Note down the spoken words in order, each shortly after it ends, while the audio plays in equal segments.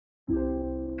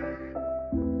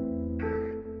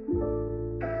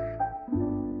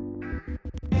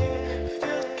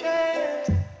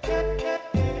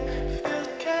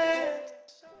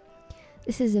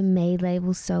This is a Made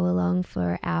Label sew along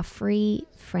for our free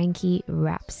Frankie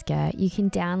wrap skirt. You can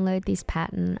download this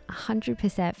pattern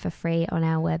 100% for free on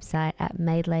our website at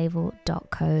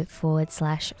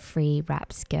madelabel.co/free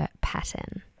wrap skirt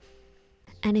pattern.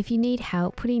 And if you need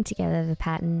help putting together the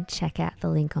pattern, check out the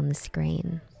link on the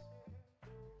screen.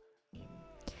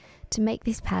 To make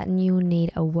this pattern, you will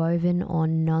need a woven or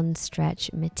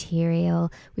non-stretch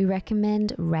material. We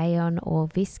recommend rayon or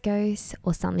viscose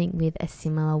or something with a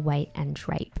similar weight and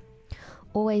drape.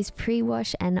 Always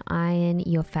pre-wash and iron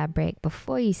your fabric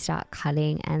before you start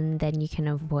cutting, and then you can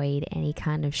avoid any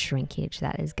kind of shrinkage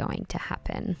that is going to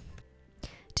happen.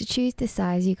 To choose the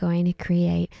size you're going to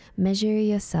create, measure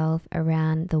yourself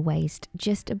around the waist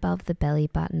just above the belly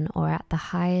button or at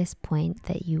the highest point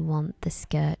that you want the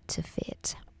skirt to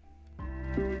fit.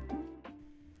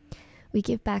 We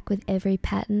give back with every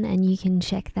pattern, and you can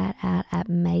check that out at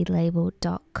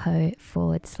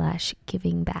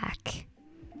madelabel.co/giving back.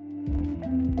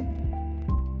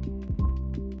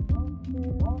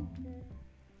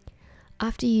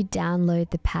 After you download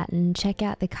the pattern, check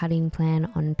out the cutting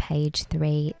plan on page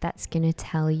 3. That's going to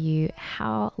tell you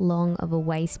how long of a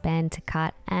waistband to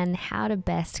cut and how to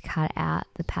best cut out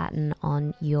the pattern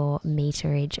on your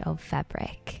meterage of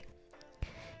fabric.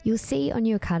 You'll see on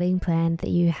your cutting plan that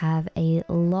you have a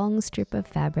long strip of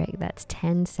fabric that's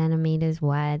 10 centimeters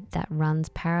wide that runs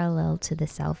parallel to the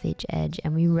selvedge edge,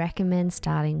 and we recommend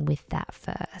starting with that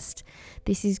first.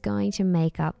 This is going to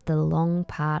make up the long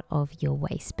part of your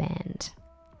waistband.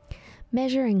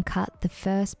 Measure and cut the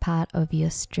first part of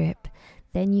your strip,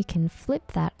 then you can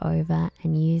flip that over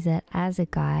and use it as a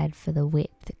guide for the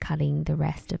width, cutting the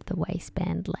rest of the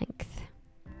waistband length.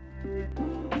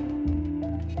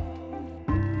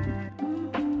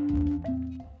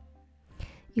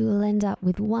 You will end up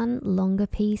with one longer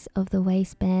piece of the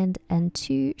waistband and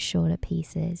 2 shorter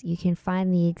pieces. You can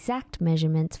find the exact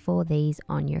measurements for these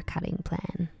on your cutting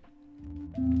plan.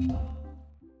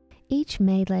 Each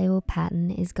Made Label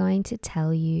pattern is going to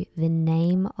tell you the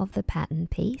name of the pattern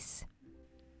piece,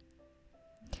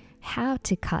 how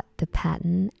to cut the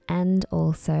pattern, and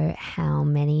also how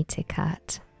many to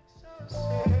cut,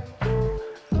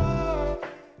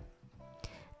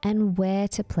 and where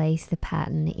to place the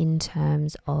pattern in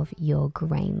terms of your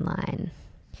grain line.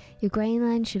 Your grain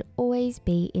line should always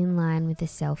be in line with the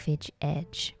selvedge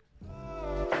edge.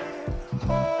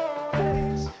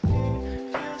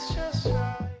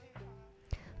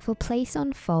 For place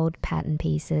on fold pattern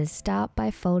pieces, start by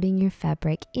folding your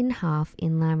fabric in half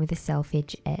in line with the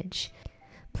selvedge edge.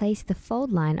 Place the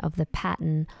fold line of the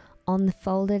pattern on the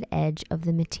folded edge of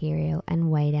the material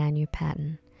and weigh down your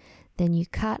pattern. Then you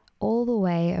cut all the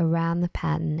way around the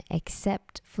pattern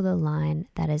except for the line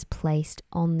that is placed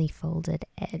on the folded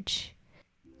edge.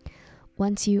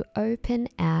 Once you open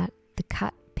out the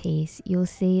cut piece, you'll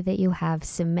see that you'll have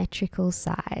symmetrical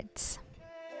sides.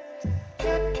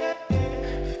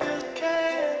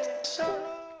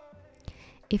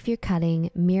 If you're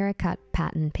cutting mirror cut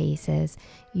pattern pieces,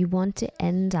 you want to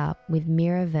end up with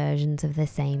mirror versions of the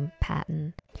same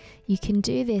pattern. You can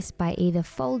do this by either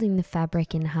folding the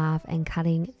fabric in half and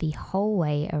cutting the whole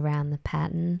way around the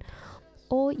pattern,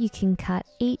 or you can cut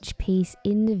each piece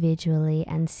individually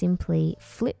and simply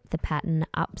flip the pattern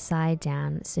upside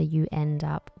down so you end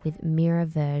up with mirror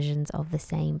versions of the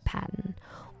same pattern.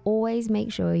 Always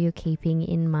make sure you're keeping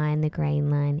in mind the grain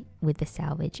line with the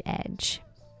selvedge edge.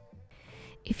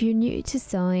 If you're new to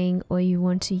sewing or you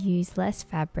want to use less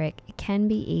fabric, it can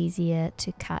be easier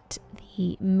to cut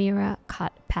the mirror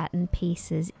cut pattern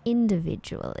pieces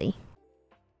individually.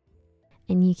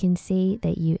 And you can see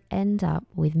that you end up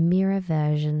with mirror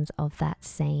versions of that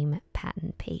same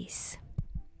pattern piece.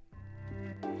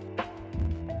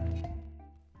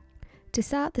 To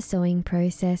start the sewing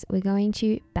process, we're going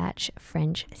to batch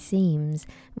French seams.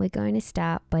 We're going to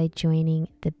start by joining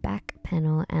the back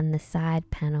panel and the side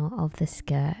panel of the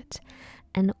skirt,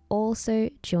 and also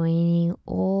joining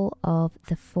all of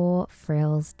the 4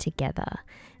 frills together.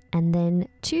 And then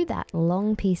to that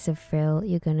long piece of frill,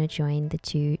 you're going to join the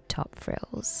 2 top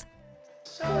frills.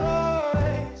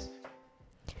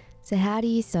 So how do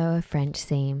you sew a French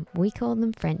seam? We call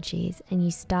them Frenchies, and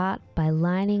you start by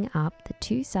lining up the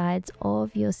 2 sides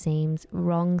of your seams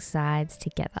wrong sides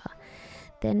together,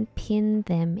 then pin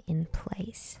them in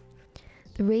place.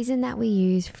 The reason that we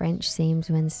use French seams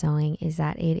when sewing is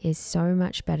that it is so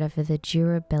much better for the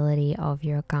durability of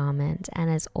your garment, and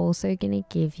it's also going to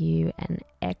give you an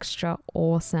extra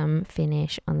awesome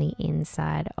finish on the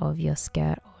inside of your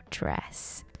skirt or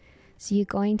dress. So you're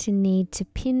going to need to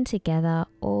pin together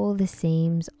all the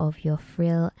seams of your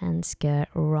frill and skirt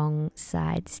wrong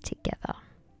sides together.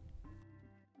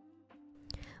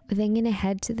 We're then going to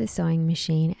head to the sewing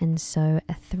machine and sew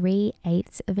a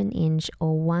 3/8 of an inch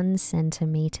or 1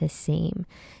 centimeter seam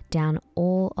down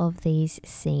all of these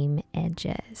seam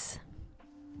edges.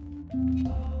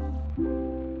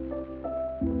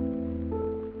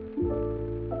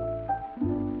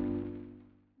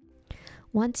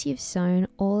 Once you've sewn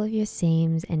all of your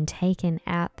seams and taken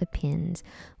out the pins,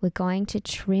 we're going to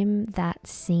trim that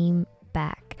seam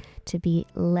back to be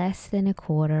less than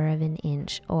 1/4 of an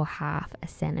inch or 1/2 a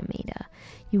centimeter.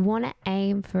 You want to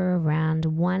aim for around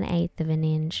 1/8 of an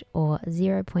inch or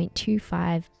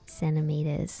 0.25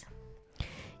 centimeters.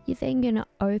 You're then going to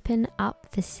open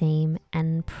up the seam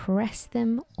and press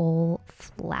them all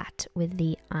flat with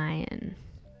the iron.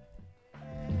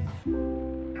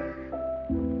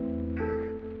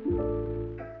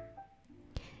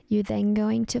 You're then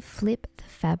going to flip the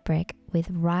fabric with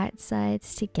right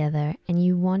sides together, and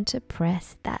you want to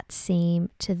press that seam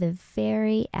to the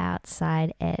very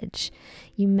outside edge.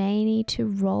 You may need to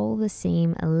roll the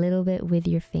seam a little bit with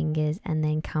your fingers and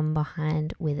then come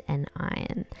behind with an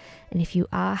iron. And if you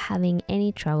are having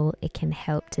any trouble, it can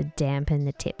help to dampen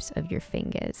the tips of your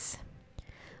fingers.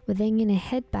 We're then going to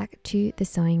head back to the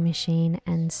sewing machine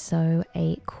and sew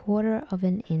a 1/4 of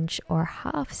an inch or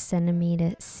 1/2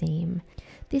 centimeter seam.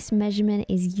 This measurement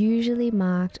is usually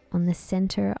marked on the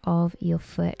center of your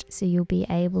foot, so you'll be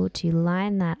able to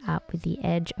line that up with the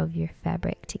edge of your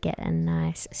fabric to get a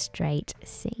nice straight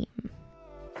seam.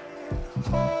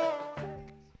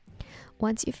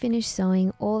 Once you finish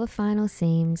sewing all the final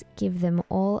seams, give them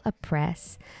all a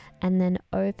press and then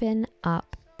open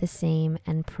up the seam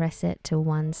and press it to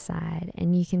one side,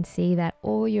 and you can see that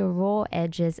all your raw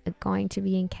edges are going to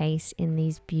be encased in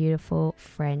these beautiful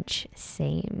French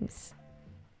seams.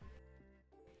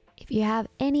 If you have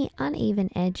any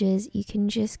uneven edges, you can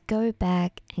just go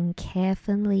back and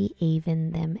carefully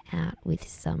even them out with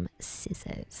some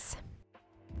scissors.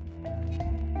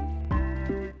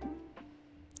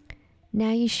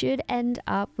 Now you should end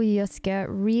up with your skirt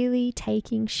really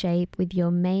taking shape with your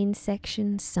main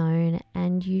section sewn,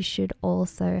 and you should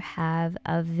also have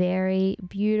a very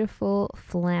beautiful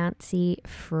flouncy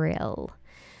frill.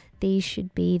 These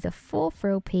should be the 4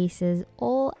 frill pieces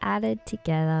all added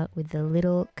together with the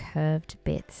little curved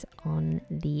bits on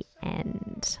the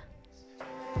end.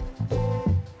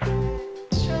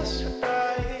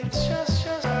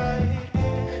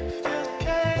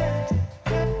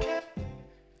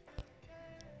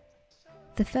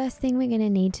 The first thing we're going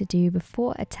to need to do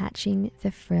before attaching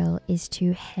the frill is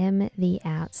to hem the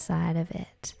outside of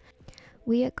it.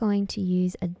 We are going to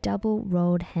use a double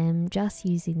rolled hem just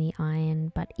using the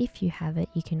iron, but if you have it,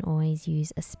 you can always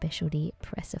use a specialty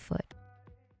presser foot.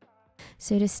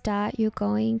 So to start, you're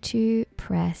going to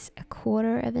press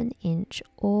 1/4 of an inch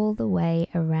all the way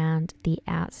around the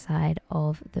outside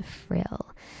of the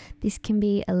frill. This can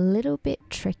be a little bit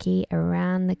tricky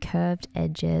around the curved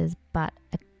edges, but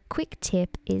a quick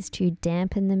tip is to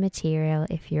dampen the material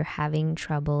if you're having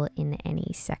trouble in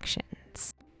any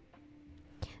sections.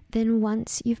 Then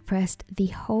once you've pressed the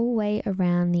whole way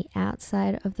around the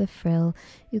outside of the frill,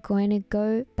 you're going to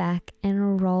go back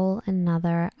and roll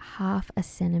another 1/2 a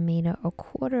centimeter or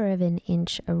 1/4 of an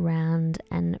inch around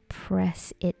and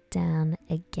press it down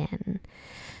again.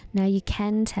 Now you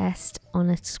can test on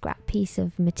a scrap piece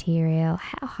of material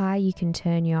how high you can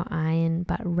turn your iron,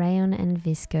 but rayon and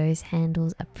viscose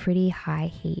handles a pretty high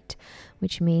heat,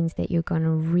 which means that you're going to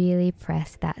really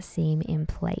press that seam in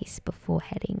place before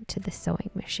heading to the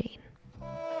sewing machine.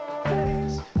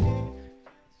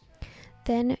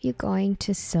 Then you're going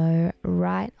to sew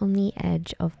right on the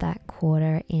edge of that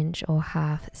 1/4 inch or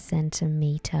 1/2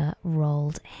 centimeter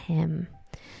rolled hem.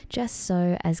 Just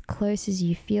sew as close as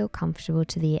you feel comfortable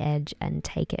to the edge and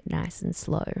take it nice and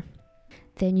slow.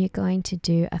 Then you're going to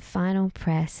do a final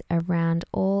press around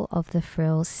all of the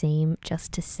frill seam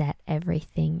just to set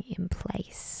everything in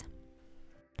place.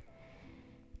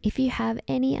 If you have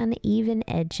any uneven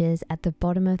edges at the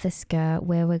bottom of the skirt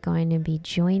where we're going to be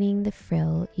joining the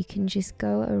frill, you can just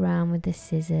go around with the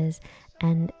scissors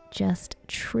and just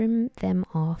trim them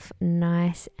off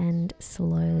nice and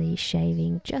slowly,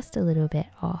 shaving just a little bit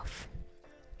off.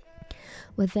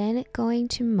 We're then going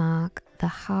to mark the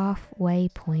halfway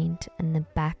point and the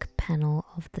back panel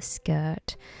of the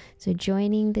skirt. So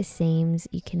joining the seams,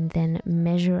 you can then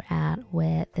measure out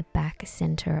where the back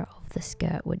center of the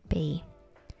skirt would be.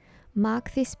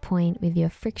 Mark this point with your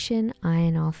friction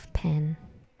iron off pen.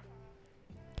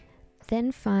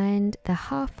 Then find the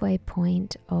halfway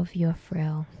point of your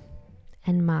frill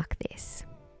and mark this.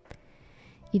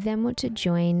 You then want to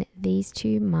join these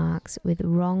two marks with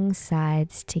wrong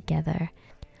sides together.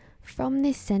 From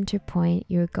this center point,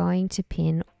 you're going to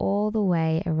pin all the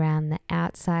way around the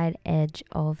outside edge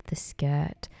of the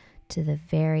skirt to the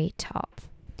very top.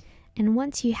 And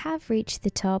once you have reached the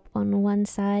top on one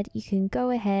side, you can go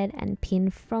ahead and pin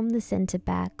from the center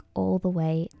back all the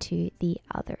way to the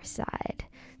other side.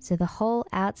 So the whole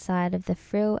outside of the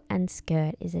frill and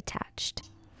skirt is attached.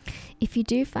 If you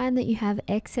do find that you have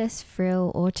excess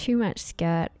frill or too much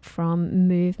skirt from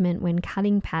movement when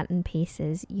cutting pattern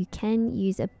pieces, you can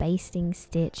use a basting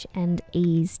stitch and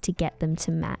ease to get them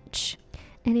to match.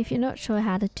 And if you're not sure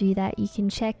how to do that, you can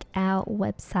check our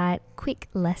website quick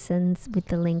lessons with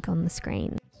the link on the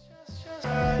screen.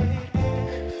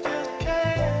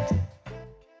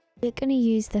 We're going to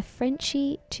use the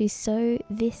Frenchie to sew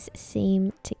this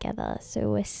seam together. So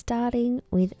we're starting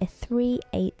with a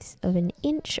 3/8 of an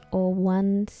inch or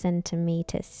 1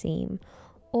 centimeter seam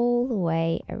all the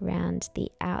way around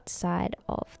the outside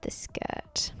of the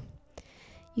skirt.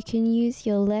 You can use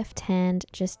your left hand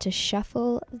just to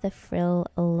shuffle the frill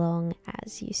along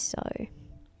as you sew.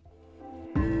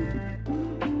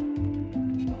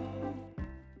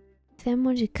 Then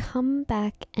want to come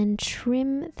back and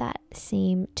trim that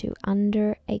seam to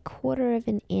under 1/4 of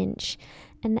an inch,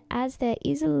 and as there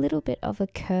is a little bit of a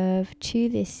curve to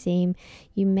this seam,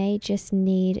 you may just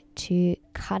need to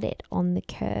cut it on the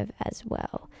curve as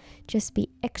well. Just be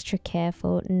extra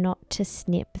careful not to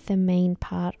snip the main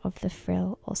part of the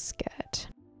frill or skirt.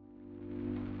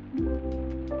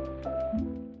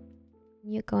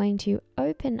 You're going to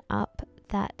open up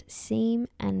that seam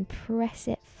and press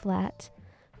it flat.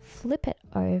 Flip it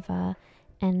over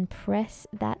and press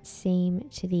that seam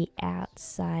to the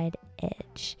outside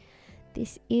edge.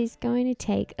 This is going to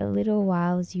take a little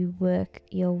while as you work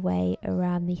your way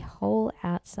around the whole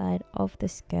outside of the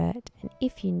skirt, and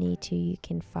if you need to, you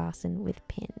can fasten with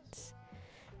pins.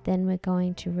 Then we're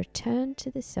going to return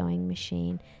to the sewing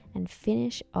machine and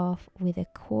finish off with a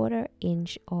 1/4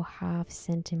 inch or 1/2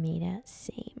 centimeter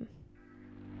seam.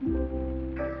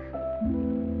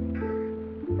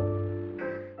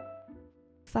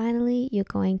 Finally, you're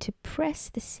going to press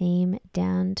the seam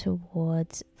down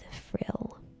towards the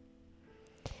frill.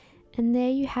 And there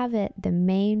you have it. The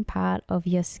main part of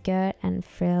your skirt and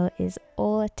frill is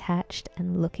all attached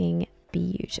and looking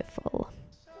beautiful.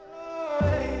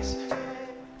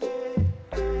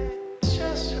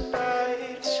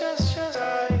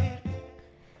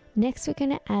 Next, we're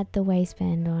going to add the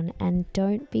waistband on, and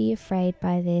don't be afraid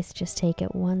by this, just take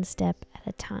it one step at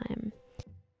a time.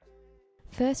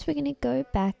 First, we're going to go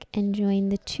back and join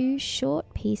the 2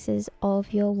 short pieces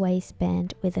of your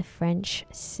waistband with a French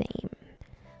seam.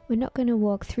 We're not going to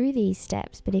walk through these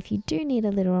steps, but if you do need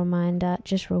a little reminder,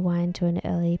 just rewind to an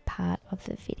early part of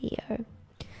the video.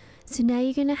 So now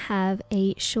you're going to have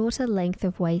a shorter length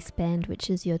of waistband, which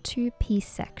is your 2-piece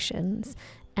sections,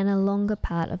 and a longer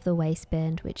part of the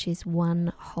waistband, which is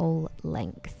 1 whole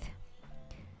length.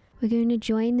 We're going to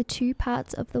join the 2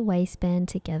 parts of the waistband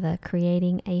together,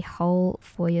 creating a hole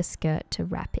for your skirt to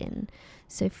wrap in.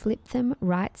 So flip them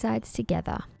right sides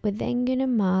together. We're then going to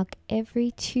mark every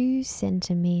 2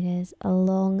 centimeters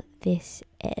along this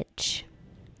edge.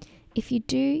 If you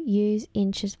do use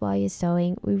inches while you're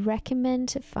sewing, we recommend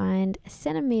to find a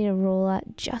centimeter ruler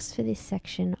just for this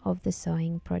section of the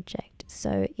sewing project,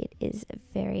 so it is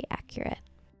very accurate.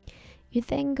 You're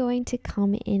then going to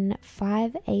come in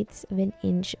 5/8 of an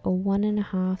inch or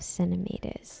 1.5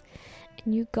 centimeters,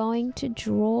 and you're going to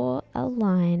draw a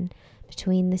line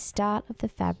between the start of the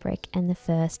fabric and the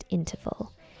first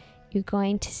interval. You're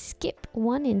going to skip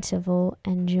 1 interval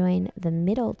and join the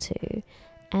middle 2,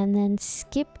 and then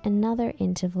skip another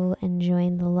interval and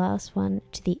join the last one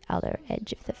to the other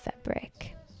edge of the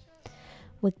fabric.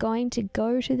 We're going to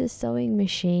go to the sewing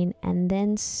machine and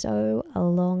then sew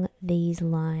along these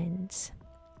lines.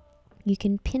 You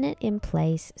can pin it in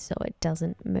place so it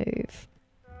doesn't move.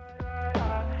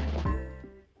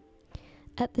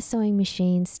 At the sewing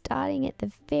machine, starting at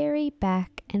the very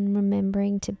back and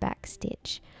remembering to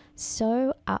backstitch,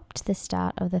 sew up to the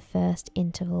start of the first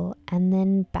interval and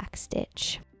then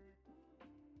backstitch.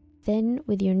 Then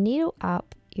with your needle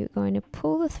up, you're going to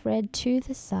pull the thread to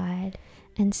the side,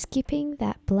 and skipping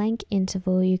that blank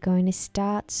interval, you're going to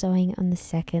start sewing on the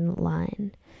second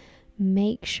line.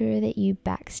 Make sure that you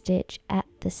backstitch at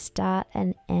the start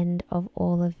and end of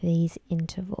all of these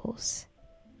intervals.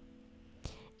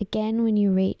 Again, when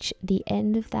you reach the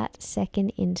end of that second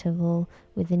interval,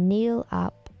 with the needle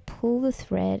up, pull the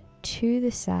thread to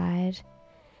the side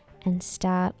and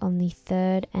start on the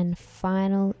third and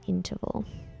final interval.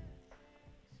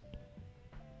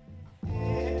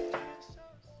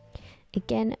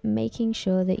 Again, making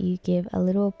sure that you give a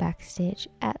little backstitch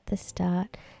at the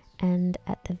start and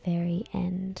at the very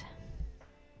end.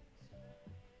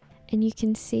 And you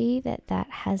can see that that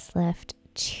has left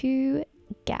 2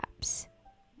 gaps.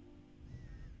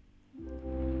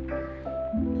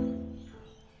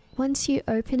 Once you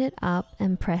open it up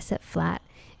and press it flat,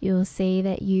 you'll see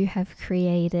that you have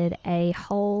created a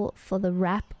hole for the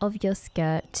wrap of your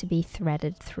skirt to be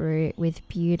threaded through with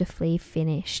beautifully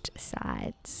finished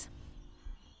sides.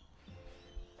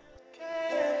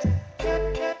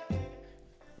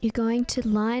 You're going to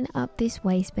line up this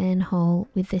waistband hole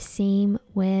with the seam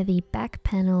where the back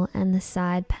panel and the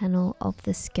side panel of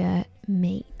the skirt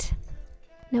meet.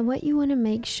 Now what you want to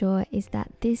make sure is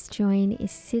that this join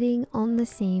is sitting on the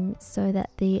seam so that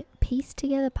the pieced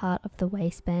together part of the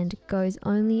waistband goes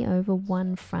only over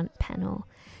one front panel,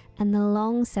 and the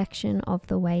long section of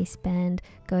the waistband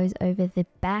goes over the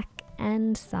back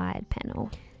and side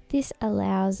panel. This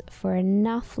allows for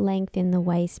enough length in the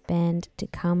waistband to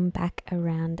come back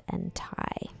around and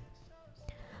tie.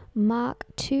 Mark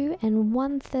 2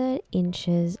 1/3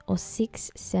 inches or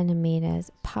 6 centimeters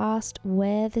past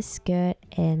where the skirt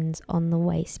ends on the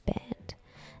waistband,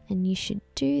 and you should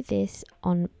do this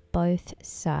on both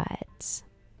sides.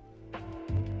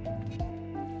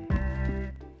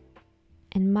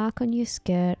 And mark on your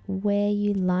skirt where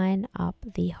you line up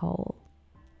the hole.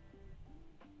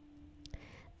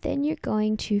 Then you're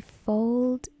going to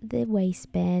fold the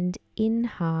waistband in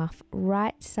half,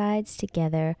 right sides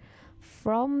together,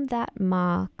 from that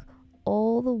mark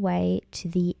all the way to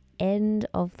the end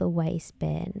of the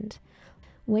waistband.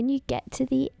 When you get to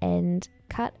the end,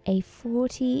 cut a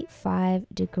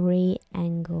 45-degree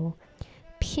angle,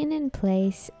 pin in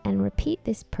place, and repeat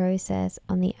this process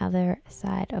on the other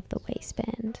side of the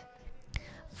waistband.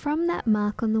 From that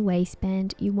mark on the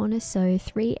waistband, you want to sew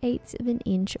 3/8 of an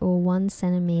inch or 1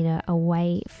 centimeter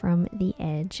away from the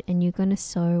edge, and you're going to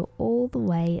sew all the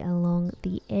way along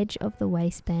the edge of the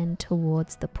waistband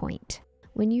towards the point.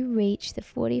 When you reach the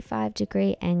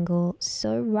 45-degree angle,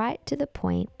 sew right to the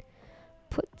point,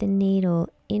 put the needle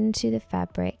into the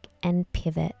fabric and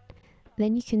pivot.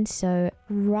 Then you can sew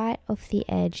right off the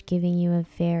edge, giving you a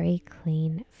very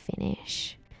clean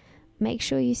finish. Make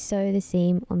sure you sew the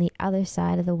seam on the other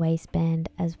side of the waistband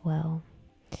as well.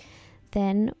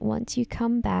 Then once you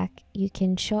come back, you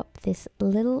can chop this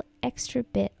little extra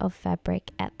bit of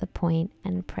fabric at the point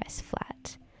and press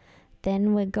flat.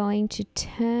 Then we're going to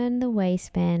turn the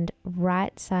waistband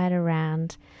right side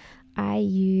around. I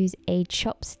use a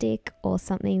chopstick or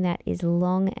something that is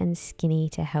long and skinny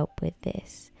to help with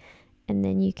this. And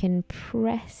then you can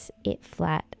press it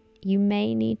flat. You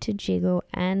may need to jiggle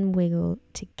and wiggle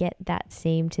to get that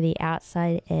seam to the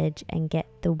outside edge and get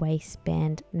the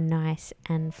waistband nice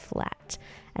and flat,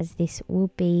 as this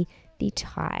will be the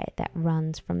tie that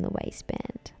runs from the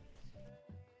waistband.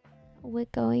 We're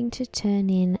going to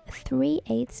turn in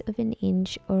 3/8 of an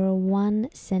inch or a 1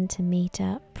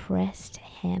 centimeter pressed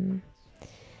hem.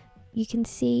 You can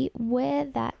see where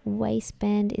that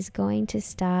waistband is going to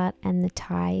start and the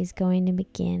tie is going to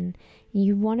begin.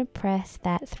 You want to press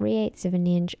that 3/8 of an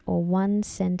inch or 1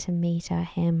 centimeter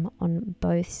hem on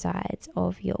both sides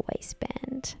of your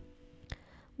waistband.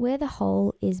 Where the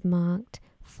hole is marked,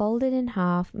 fold it in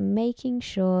half, making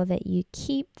sure that you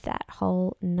keep that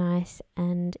hole nice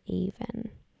and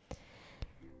even.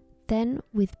 Then,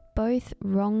 with both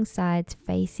wrong sides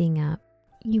facing up,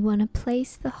 you want to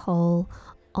place the hole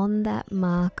on that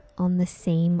mark on the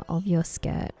seam of your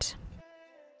skirt.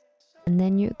 And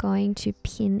then you're going to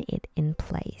pin it in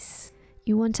place.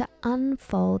 You want to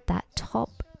unfold that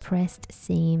top pressed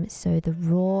seam so the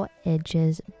raw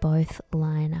edges both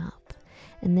line up.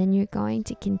 And then you're going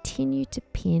to continue to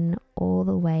pin all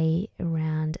the way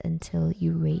around until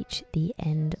you reach the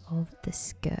end of the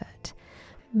skirt.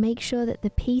 Make sure that the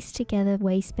pieced together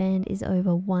waistband is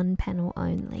over one panel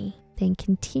only. Then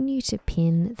continue to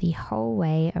pin the whole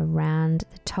way around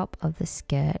the top of the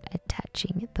skirt,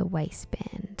 attaching the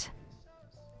waistband.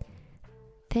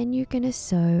 Then you're going to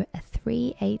sew a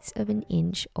 3/8 of an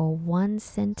inch or 1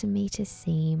 centimeter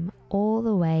seam all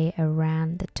the way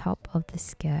around the top of the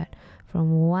skirt,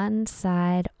 from one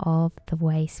side of the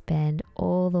waistband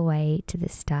all the way to the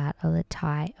start of the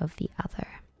tie of the other.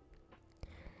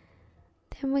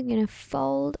 Then we're going to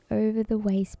fold over the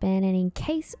waistband and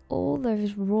encase all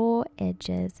those raw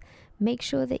edges. Make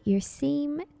sure that your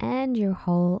seam and your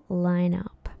hole line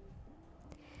up.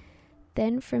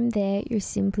 Then from there, you're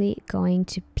simply going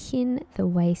to pin the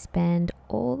waistband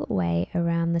all the way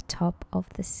around the top of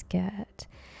the skirt.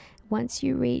 Once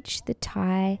you reach the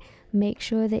tie, make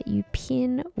sure that you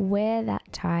pin where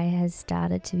that tie has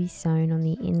started to be sewn on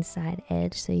the inside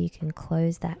edge so you can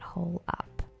close that hole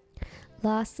up.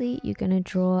 Lastly, you're going to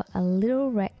draw a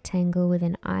little rectangle with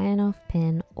an iron-off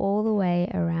pen all the way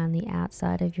around the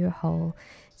outside of your hole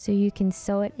so you can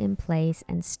sew it in place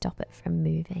and stop it from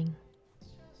moving.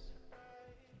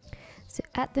 So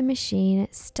at the machine,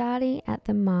 starting at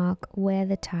the mark where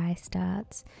the tie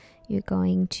starts, you're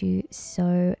going to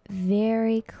sew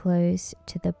very close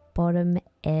to the bottom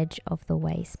edge of the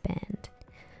waistband.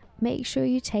 Make sure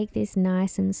you take this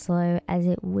nice and slow, as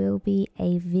it will be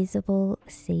a visible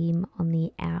seam on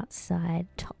the outside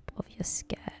top of your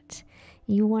skirt.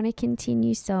 You want to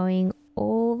continue sewing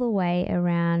all the way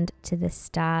around to the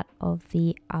start of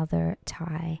the other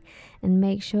tie, and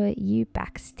make sure you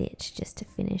backstitch just to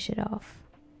finish it off.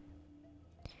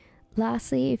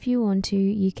 Lastly, if you want to,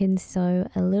 you can sew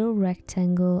a little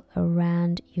rectangle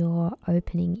around your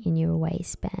opening in your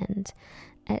waistband.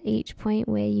 At each point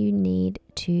where you need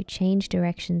to change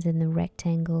directions in the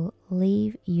rectangle,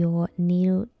 leave your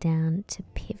needle down to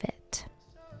pivot.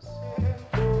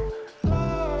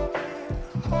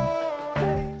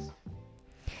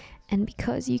 And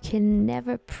because you can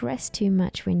never press too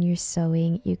much when you're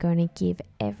sewing, you're going to give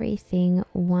everything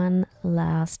one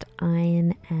last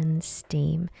iron and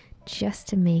steam, just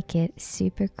to make it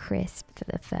super crisp for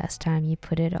the first time you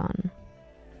put it on.